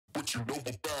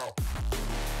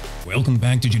Welcome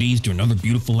back to GD's to another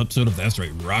beautiful episode of That's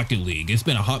Right, Rocket League. It's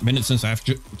been a hot minute since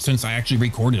I actually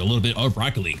recorded a little bit of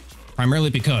Rocket League, primarily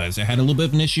because I had a little bit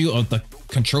of an issue of the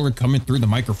controller coming through the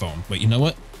microphone. But you know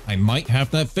what? I might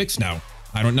have that fixed now.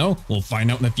 I don't know. We'll find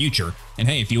out in the future. And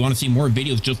hey, if you want to see more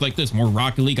videos just like this, more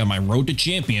Rocket League on my road to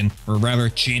champion, or rather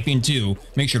Champion 2,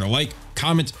 make sure to like,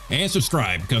 comment, and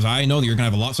subscribe, because I know that you're going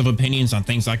to have lots of opinions on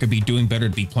things I could be doing better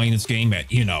to be playing this game at,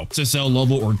 you know, SSL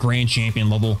level or Grand Champion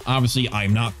level. Obviously,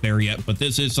 I'm not there yet, but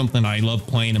this is something I love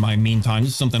playing in my meantime.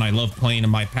 This is something I love playing in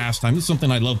my pastime. This is something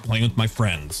I love playing with my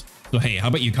friends. So hey, how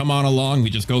about you come on along? We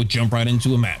just go jump right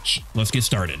into a match. Let's get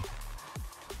started.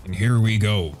 And here we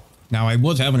go. Now, I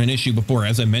was having an issue before,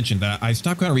 as I mentioned, that I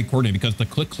stopped kind of recording because the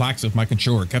click-clacks of my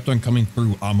controller kept on coming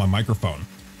through on my microphone.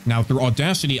 Now, through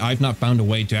Audacity, I've not found a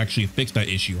way to actually fix that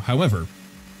issue. However,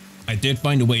 I did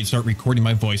find a way to start recording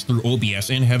my voice through OBS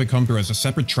and have it come through as a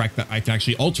separate track that I can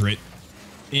actually alter it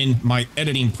in my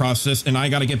editing process. And I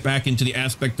got to get back into the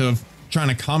aspect of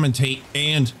trying to commentate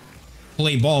and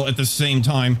play ball at the same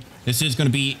time. This is going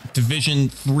to be Division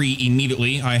 3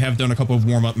 immediately. I have done a couple of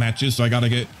warm-up matches, so I got to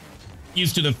get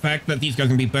used to the fact that these guys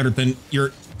can be better than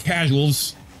your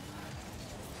casuals.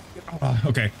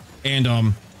 Okay,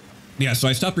 and yeah, so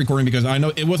I stopped recording because I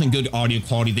know it wasn't good audio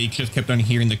quality. They just kept on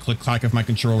hearing the click-clack of my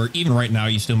controller. Even right now,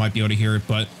 you still might be able to hear it,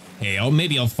 but hey,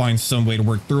 maybe I'll find some way to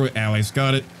work through it. Ally's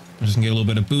got it. I'm just gonna get a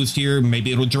little bit of boost here.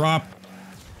 Maybe it'll drop.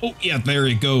 Oh yeah, there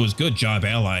it goes. Good job,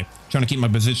 Ally. Trying to keep my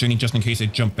positioning just in case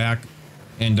it jumped back.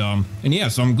 And yeah,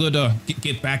 so I'm good to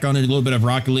get back on it, a little bit of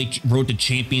Rocket League Road to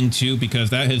Champion 2, because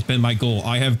that has been my goal.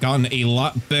 I have gotten a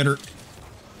lot better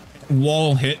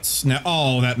wall hits. Now,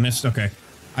 oh, that missed. Okay.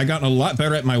 I gotten a lot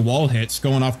better at my wall hits,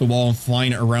 going off the wall and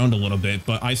flying it around a little bit,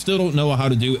 but I still don't know how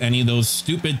to do any of those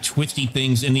stupid twisty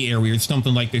things in the air where you're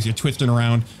something like this. You're twisting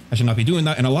around. I should not be doing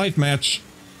that in a live match.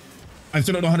 I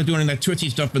still don't know how to do any of that twisty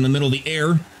stuff in the middle of the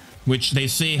air, which they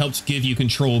say helps give you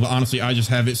control, but honestly, I just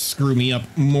have it screw me up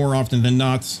more often than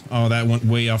not. Oh, that went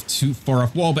way off, too far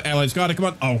off wall, but Ally's got it. Come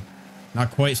on. Oh, not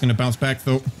quite. It's going to bounce back,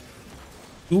 though.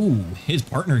 Ooh, his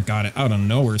partner got it out of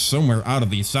nowhere, somewhere out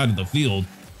of the side of the field.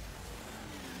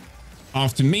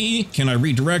 Off to me. Can I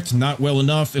redirect? Not well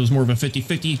enough. It was more of a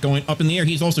 50-50 going up in the air.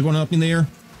 He's also going up in the air.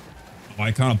 Oh,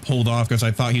 I kind of pulled off because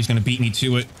I thought he was going to beat me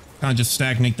to it. Kind of just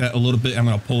stagnate that a little bit. I'm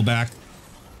going to pull back.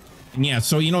 And yeah,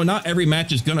 so, you know, not every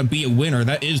match is going to be a winner.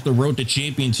 That is the road to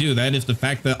Champion 2. That is the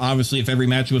fact that, obviously, if every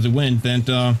match was a win,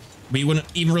 then we wouldn't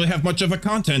even really have much of a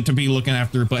content to be looking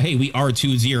after. But, hey, we are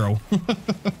 2-0.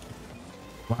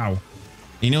 Wow.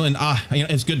 You know, and you know,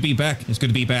 it's good to be back. It's good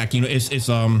to be back. You know, it's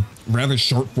rather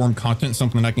short-form content,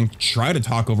 something that I can try to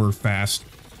talk over fast.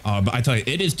 But I tell you,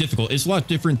 it is difficult. It's a lot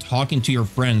different talking to your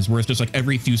friends, where it's just like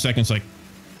every few seconds, like,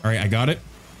 all right, I got it.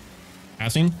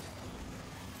 Passing.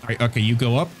 All right, okay, you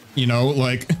go up. You know,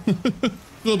 like a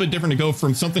little bit different to go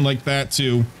from something like that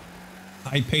to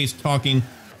high-paced talking.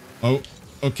 Oh,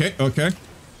 okay, okay.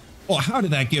 Well, how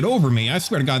did that get over me? I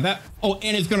swear to God, that... Oh,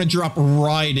 and it's going to drop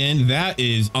right in. That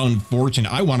is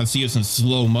unfortunate. I want to see this in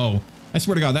slow-mo. I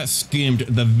swear to God, that skimmed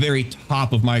the very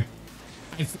top of my...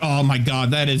 Oh, my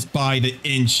God, that is by the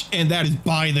inch. And that is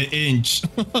by the inch.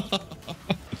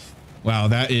 Wow,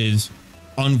 that is...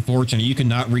 unfortunate. You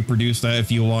cannot reproduce that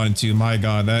if you wanted to. My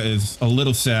God, that is a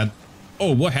little sad.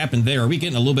 Oh, what happened there? Are we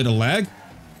getting a little bit of lag?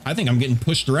 I think I'm getting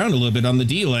pushed around a little bit on the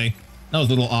delay. That was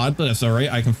a little odd, but that's all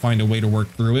right. I can find a way to work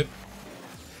through it.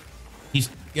 He's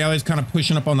kind of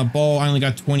pushing up on the ball. I only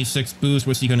got 26 boost.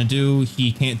 What's he going to do?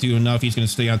 He can't do enough. He's going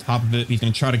to stay on top of it. He's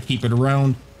going to try to keep it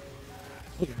around.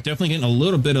 Definitely getting a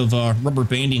little bit of rubber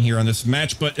banding here on this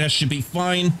match, but that should be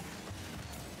fine.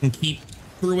 And keep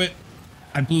through it.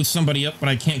 I blew somebody up, but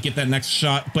I can't get that next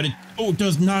shot. But it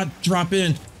does not drop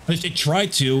in. It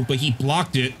tried to, but he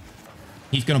blocked it.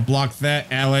 He's going to block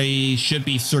that. Ally should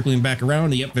be circling back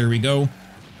around. Yep, there we go.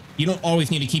 You don't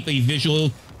always need to keep a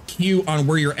visual cue on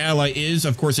where your ally is.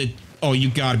 Of course, oh, you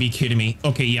got to be kidding me.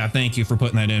 Okay, yeah, thank you for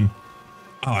putting that in.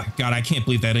 Oh, God, I can't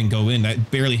believe that didn't go in.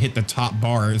 That barely hit the top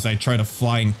bar as I try to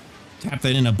fly and tap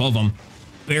that in above him.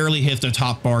 Barely hits the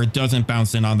top bar. It doesn't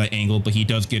bounce in on the angle, but he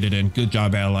does get it in. Good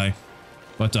job, Ally.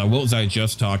 But what was I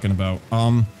just talking about?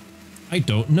 I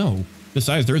don't know.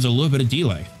 Besides, there's a little bit of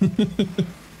delay.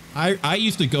 I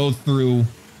used to go through...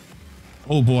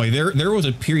 Oh boy, there was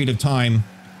a period of time...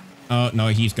 no,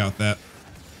 he's got that.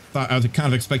 I was kind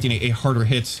of expecting a harder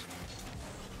hit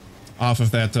off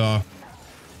of that. Oh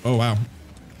wow.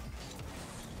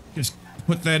 Just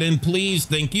put that in, please.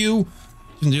 Thank you.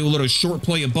 Can do a little short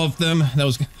play above them. That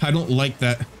was... I don't like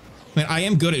that. Man, I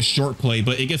am good at short play,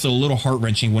 but it gets a little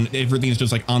heart-wrenching when everything is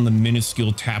just like on the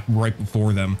minuscule tap right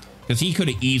before them. because he could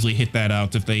have easily hit that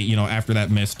out if they, you know, after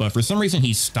that miss. But for some reason,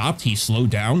 he stopped. He slowed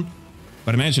down.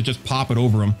 But I managed to just pop it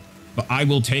over him. But I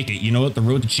will take it. You know what? The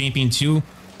road to Champion 2,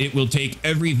 it will take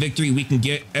every victory we can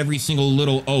get, every single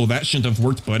little, oh, that shouldn't have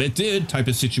worked, but it did type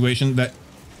of situation that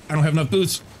I don't have enough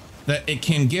boosts that it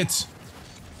can get.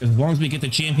 As long as we get to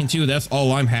Champion 2, that's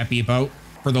all I'm happy about.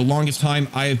 For the longest time,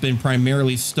 I have been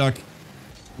primarily stuck.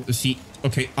 See,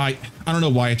 okay, I don't know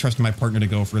why I trusted my partner to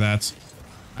go for that.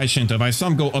 I shouldn't have. I saw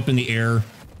him go up in the air.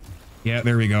 Yeah,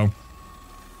 there we go.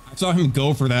 I saw him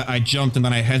go for that. I jumped and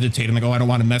then I hesitated. I'm like, oh, I don't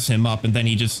want to mess him up. And then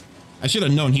he just, I should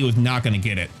have known he was not going to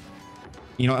get it.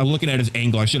 You know, I'm looking at his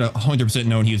angle. I should have 100%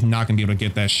 known he was not going to be able to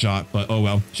get that shot. But oh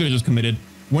well, should have just committed.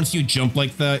 Once you jump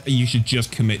like that, you should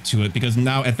just commit to it. Because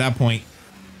now at that point,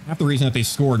 half the reason that they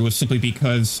scored was simply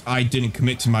because I didn't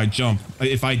commit to my jump.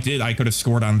 If I did, I could have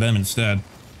scored on them instead.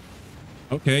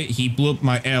 Okay, he blew up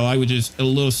my ally, which is a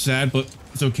little sad, but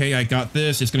it's okay. I got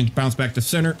this. It's going to bounce back to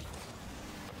center.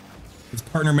 His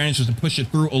partner manages to push it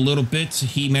through a little bit.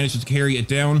 He manages to carry it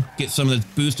down, get some of this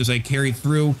boost as I carry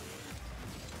through.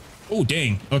 Oh,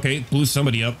 dang. Okay, blew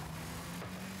somebody up.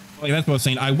 Like, that's what I was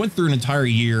saying. I went through an entire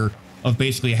year of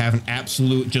basically having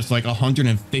absolute just like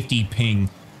 150 ping,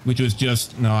 which was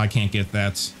just, no, I can't get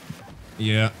that.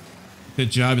 Yeah.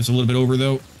 Good job. It's a little bit over,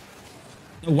 though.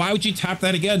 Why would you tap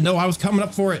that again? No, I was coming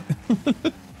up for it.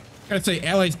 Gotta say,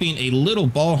 Ally's being a little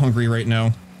ball hungry right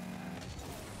now.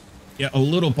 Yeah, a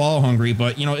little ball hungry,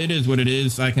 but, you know, it is what it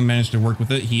is. I can manage to work with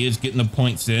it. He is getting the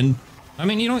points in. I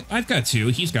mean, you know, I've got 2.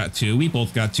 He's got 2. We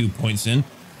both got 2 points in.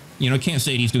 You know, can't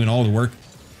say he's doing all the work.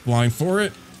 Flying for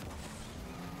it.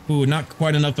 Ooh, not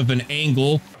quite enough of an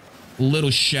angle. A little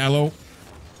shallow.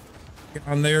 Get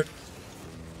on there.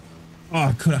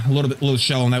 Oh, could have a little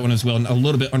shallow on that one as well, and a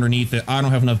little bit underneath it. I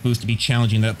don't have enough boost to be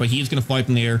challenging that, but he's going to fly up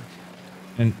in the air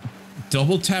and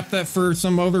double tap that for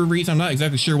some other reason. I'm not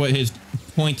exactly sure what his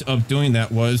point of doing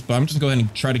that was, but I'm just going to go ahead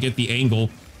and try to get the angle.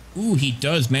 Ooh, he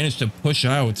does manage to push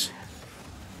out.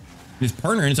 His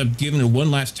partner ends up giving it one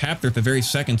last tap there at the very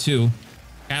second, too.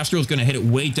 Astro's going to hit it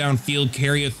way downfield,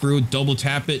 carry it through, double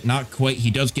tap it. Not quite. He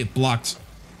does get blocked.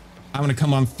 I'm going to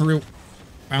come on through,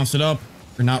 bounce it up.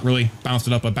 Or not really bounce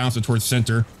it up, but bounce it towards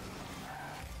center.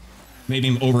 Maybe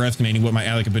I'm overestimating what my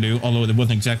ally could do, although it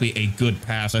wasn't exactly a good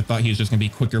pass. I thought he was just going to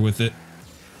be quicker with it.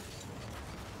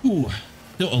 Ooh,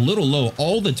 still a little low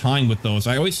all the time with those.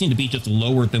 I always seem to be just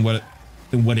lower than what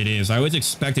it is. I always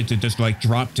expect it to just like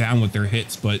drop down with their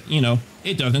hits, but you know,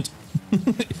 it doesn't.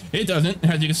 It doesn't.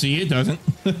 As you can see, it doesn't.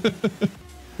 But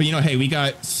you know, hey, we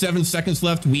got 7 seconds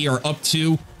left. We are up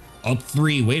 2. Up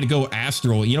 3. Way to go,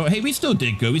 Astral. You know, hey, we still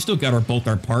did good. We still got both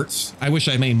our parts. I wish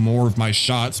I made more of my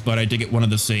shots, but I did get one of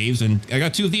the saves, and I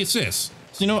got 2 of the assists.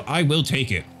 So, you know, I will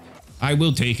take it. I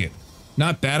will take it.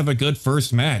 Not bad of a good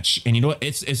first match. And you know what?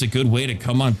 It's a good way to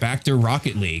come on back to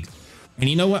Rocket League. And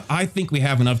you know what? I think we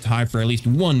have enough time for at least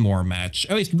one more match.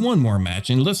 At least one more match.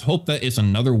 And let's hope that it's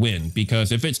another win.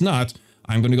 Because if it's not,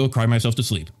 I'm going to go cry myself to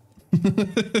sleep.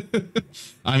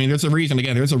 I mean, there's a reason,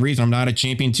 again, there's a reason I'm not a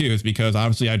champion too. It's because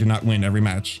obviously I do not win every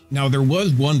match. Now, there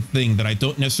was one thing that I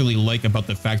don't necessarily like about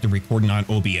the fact of recording on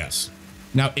OBS.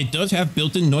 Now, it does have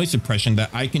built-in noise suppression that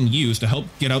I can use to help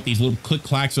get out these little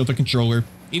click-clacks of the controller,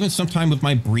 even sometime with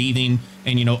my breathing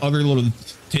and, you know, other little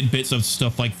tidbits of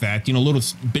stuff like that. You know, little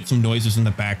bits of noises in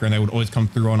the background that would always come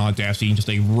through on Audacity in just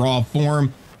a raw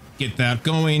form. Get that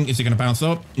going. Is it going to bounce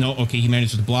up? No. Okay, he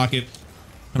manages to block it.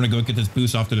 I'm going to go get this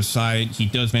boost off to the side. He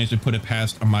does manage to put it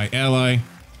past my ally.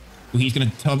 He's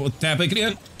going to tap it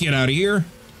again. Get out of here.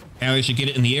 Ally should get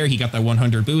it in the air. He got that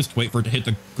 100 boost. Wait for it to hit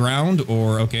the ground,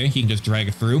 or okay, he can just drag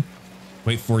it through.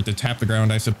 Wait for it to tap the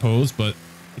ground, I suppose. But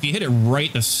if you hit it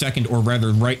right the second, or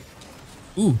rather right...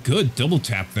 Ooh, good double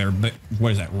tap there. But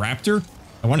what is that, Raptor?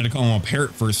 I wanted to call him a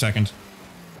parrot for a second.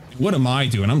 What am I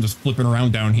doing? I'm just flipping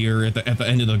around down here at the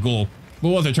end of the goal. What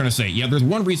was I trying to say? Yeah, there's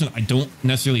one reason I don't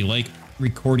necessarily like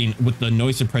recording with the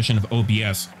noise suppression of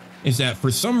OBS, is that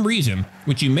for some reason,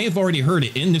 which you may have already heard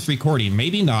it in this recording,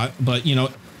 maybe not, but you know,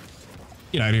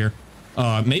 get out of here.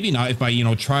 Maybe not if I, you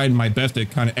know, tried my best to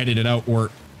kind of edit it out or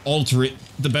alter it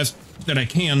the best that I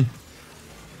can.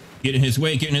 Get in his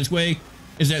way,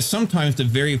 is that sometimes the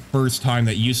very first time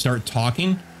that you start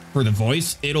talking for the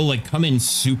voice, it'll like come in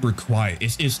super quiet.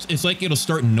 It's like it'll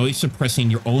start noise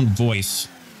suppressing your own voice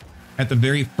at the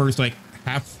very first like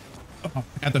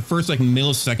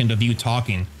millisecond of you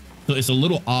talking. So it's a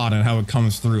little odd on how it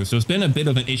comes through. So it's been a bit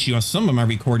of an issue on some of my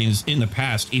recordings in the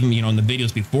past, even, you know, in the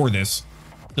videos before this.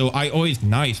 So I always,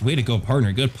 nice, way to go,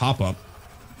 partner, good pop-up.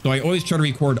 So I always try to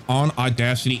record on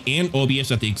Audacity and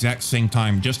OBS at the exact same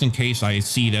time, just in case I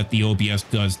see that the OBS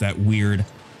does that weird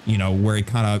you know, where it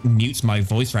kind of mutes my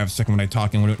voice for half a second when I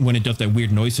talk and when it does that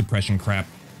weird noise suppression crap.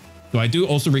 So I do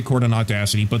also record on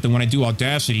Audacity, but then when I do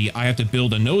Audacity, I have to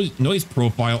build a noise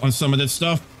profile on some of this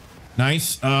stuff.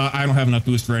 Nice. I don't have enough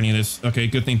boost for any of this. Okay,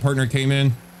 good thing partner came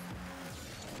in.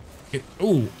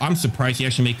 Oh, I'm surprised he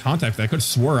actually made contact. I could have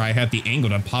swore I had the angle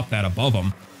to pop that above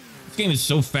him. This game is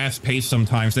so fast-paced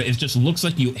sometimes that it just looks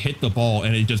like you hit the ball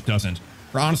and it just doesn't.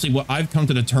 Or honestly, what I've come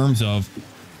to the terms of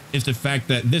is the fact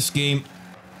that this game,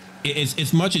 is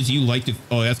as much as you like to...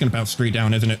 Oh, that's going to bounce straight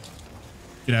down, isn't it?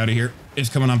 Get out of here. It's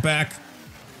coming on back.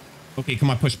 Okay, come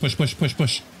on, push, push, push, push,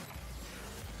 push.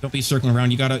 Don't be circling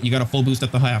around. You got a full boost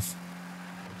at the half.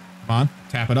 Come on,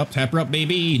 tap it up, tap her up,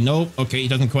 baby. Nope. Okay, he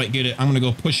doesn't quite get it. I'm gonna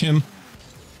go push him.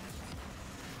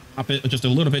 Up it just a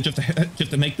little bit,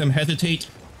 just to make them hesitate.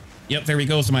 Yep, there we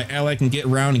go. So my ally can get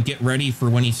around and get ready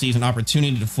for when he sees an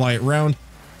opportunity to fly it around.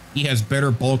 He has better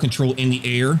ball control in the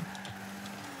air.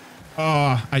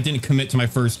 Ah, I didn't commit to my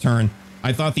first turn.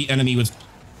 I thought the enemy was...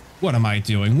 What am I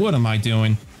doing? What am I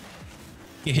doing?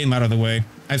 Get him out of the way.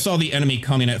 I saw the enemy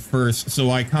coming at first, so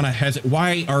I kind of hesitate.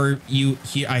 Why are you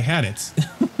here? I had it.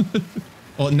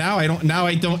 Well, now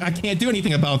I can't do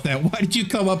anything about that. Why did you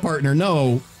come up, partner?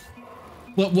 No.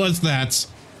 What was that?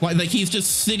 Why, like, he's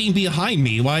just sitting behind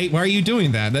me. Why are you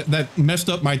doing that? That messed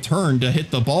up my turn to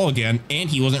hit the ball again, and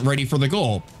he wasn't ready for the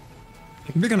goal.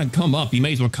 If you're gonna come up, you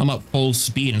may as well come up full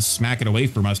speed and smack it away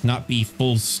from us, not be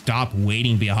full stop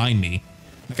waiting behind me.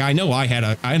 Like, I know I had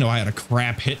a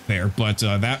crap hit there, but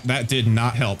that did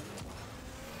not help.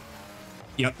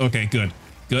 Yep. Okay. Good.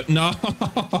 Good. No.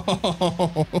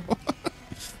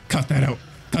 Cut that out.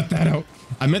 Cut that out.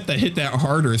 I meant to hit that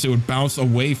harder so it would bounce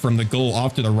away from the goal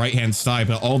off to the right-hand side,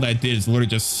 but all that did is literally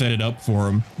just set it up for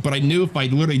him. But I knew if I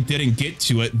literally didn't get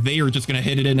to it, they were just gonna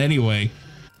hit it in anyway.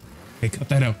 Hey, cut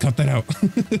that out. Cut that out.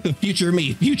 Future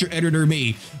me. Future editor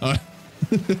me.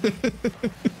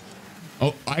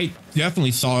 Oh, I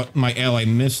definitely saw my ally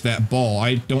miss that ball.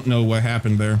 I don't know what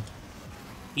happened there.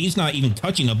 He's not even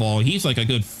touching the ball. He's like a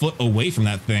good foot away from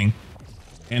that thing.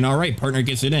 And all right, partner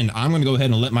gets it in. I'm going to go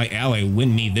ahead and let my ally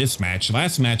win me this match.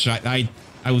 Last match, I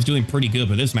was doing pretty good,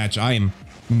 but this match, I am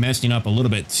messing up a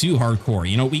little bit too hardcore.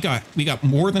 You know, we got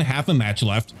more than half a match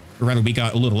left, or rather, we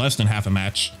got a little less than half a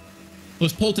match.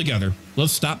 Let's pull together.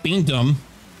 Let's stop being dumb.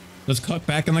 Let's cut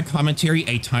back on the commentary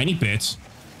a tiny bit, so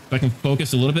I can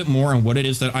focus a little bit more on what it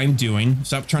is that I'm doing.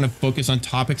 Stop trying to focus on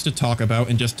topics to talk about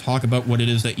and just talk about what it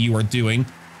is that you are doing.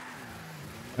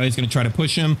 He's going to try to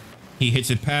push him. He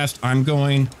hits it past. I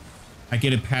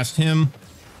get it past him.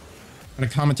 I'm going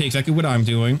to commentate exactly what I'm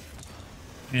doing.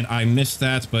 And I missed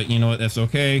that, but you know what? That's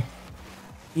okay.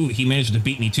 Ooh, he managed to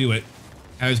beat me to it.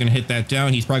 I was going to hit that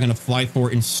down. He's probably going to fly for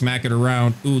it and smack it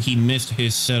around. Ooh, he missed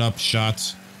his setup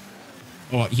shots.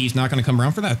 Oh, he's not going to come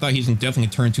around for that. I thought he's going to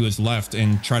definitely turn to his left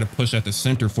and try to push at the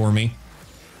center for me.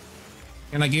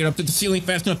 Can I get up to the ceiling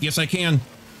fast enough? Yes, I can.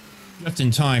 Just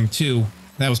in time, too.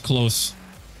 That was close.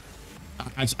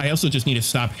 I also just need to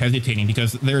stop hesitating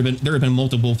because there have been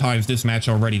multiple times this match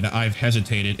already that I've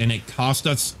hesitated and it cost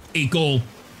us a goal.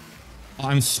 Oh,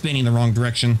 I'm spinning the wrong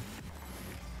direction.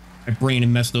 My brain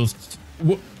and messed those.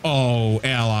 Oh,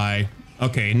 ally.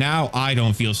 Okay, now I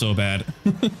don't feel so bad.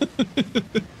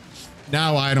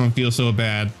 Now I don't feel so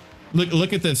bad.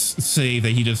 Look at this save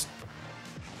that he just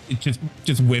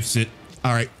whiffs it.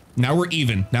 All right, now we're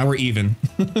even. Now we're even.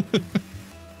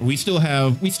 We still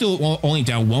only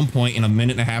down 1 point in a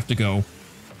minute and a half to go.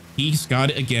 He's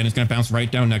got it again. It's going to bounce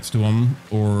right down next to him,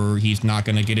 or he's not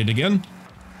going to get it again.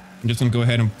 I'm just going to go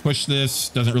ahead and push this.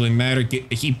 Doesn't really matter.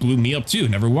 He blew me up too.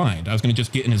 Never mind. I was going to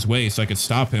just get in his way so I could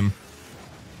stop him.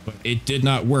 But it did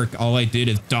not work. All I did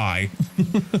is die.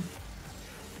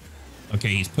 Okay,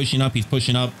 he's pushing up. He's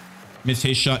pushing up. Missed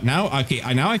his shot. Now, okay,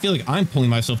 now I feel like I'm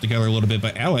pulling myself together a little bit.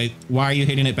 But ally, why are you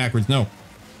hitting it backwards? No.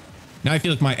 Now I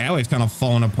feel like my ally's kind of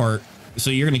falling apart.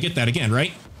 So you're going to get that again,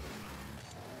 right?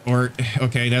 Or,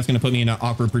 okay, that's going to put me in an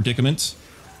awkward predicament.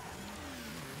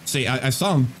 See, I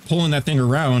saw him pulling that thing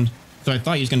around, so I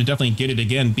thought he was going to definitely get it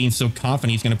again, being so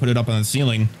confident he's going to put it up on the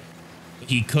ceiling.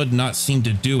 He could not seem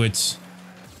to do it.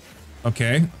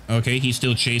 Okay, he's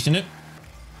still chasing it.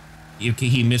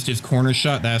 He missed his corner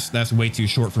shot. That's way too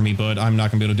short for me, bud. I'm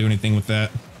not going to be able to do anything with that.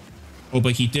 Oh,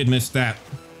 but he did miss that.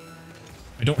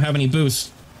 I don't have any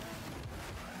boost.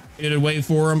 Get it away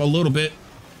for him a little bit.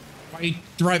 Why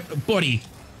drive, buddy,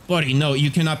 no, you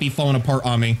cannot be falling apart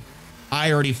on me.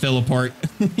 I already fell apart.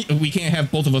 We can't have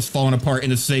both of us falling apart in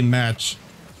the same match.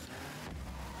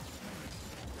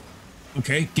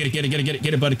 Okay, get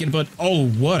it, bud. Oh,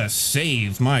 what a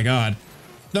save, my god.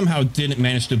 Somehow didn't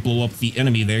manage to blow up the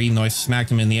enemy there, even though I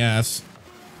smacked him in the ass.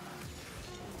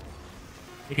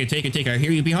 Take it. I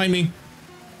hear you behind me.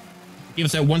 Give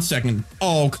us that 1 second.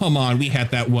 Oh, come on. We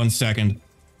had that 1 second.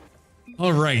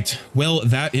 All right. Well,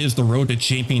 that is the road to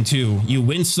Champion 2. You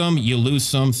win some, you lose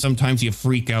some. Sometimes you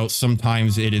freak out.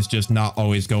 Sometimes it is just not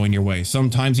always going your way.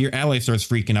 Sometimes your ally starts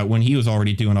freaking out when he was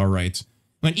already doing all right.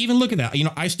 But even look at that. You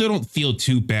know, I still don't feel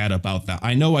too bad about that.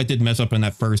 I know I did mess up in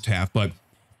that first half, but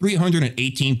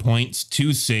 318 points,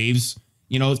 2 saves.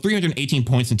 You know, 318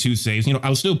 points and 2 saves. You know, I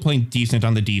was still playing decent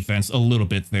on the defense a little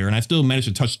bit there, and I still managed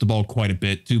to touch the ball quite a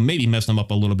bit to maybe mess them up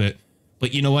a little bit.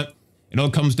 But you know what? It all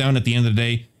comes down at the end of the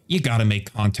day. You got to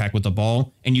make contact with the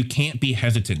ball, and you can't be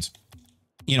hesitant.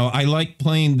 You know, I like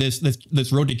playing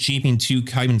this Road to Champion 2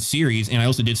 kind of series, and I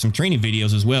also did some training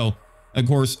videos as well. Of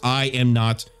course, I am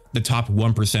not the top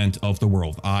 1% of the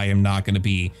world. I am not going to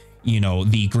be, you know,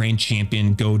 the grand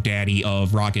champion GoDaddy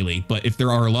of Rocket League. But if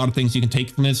there are a lot of things you can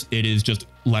take from this, it is just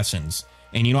lessons.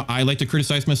 And, you know, I like to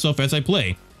criticize myself as I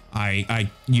play.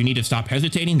 You need to stop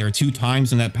hesitating. There are 2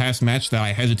 times in that past match that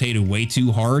I hesitated way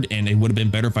too hard, and it would have been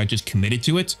better if I just committed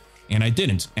to it, and I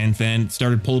didn't. And then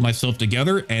started pulling myself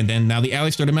together, and then now the ally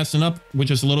started messing up,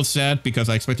 which is a little sad because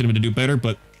I expected him to do better,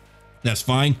 but that's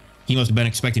fine. He must have been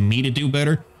expecting me to do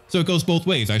better. So it goes both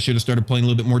ways. I should have started playing a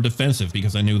little bit more defensive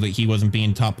because I knew that he wasn't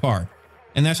being top par.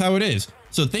 And that's how it is.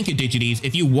 So thank you, DigiDees.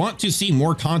 If you want to see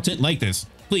more content like this,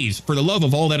 please, for the love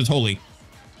of all that is holy,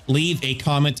 leave a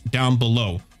comment down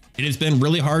below. It has been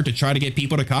really hard to try to get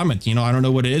people to comment. You know, I don't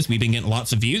know what it is. We've been getting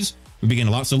lots of views. We've been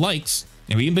getting lots of likes.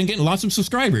 And we've been getting lots of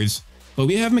subscribers. But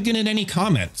we haven't been getting any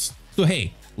comments. So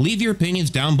hey, leave your opinions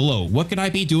down below. What could I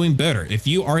be doing better? If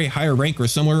you are a higher rank or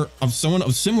someone of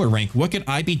similar rank, what could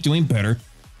I be doing better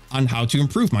on how to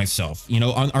improve myself? You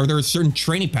know, are there certain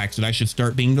training packs that I should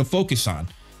start being to focus on?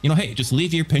 You know, hey, just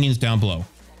leave your opinions down below.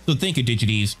 So thank you,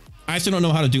 DigiDees. I still don't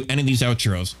know how to do any of these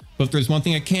outros, but if there's one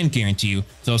thing I can guarantee you,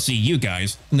 so I'll see you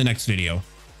guys in the next video.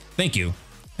 Thank you,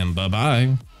 and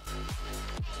bye-bye.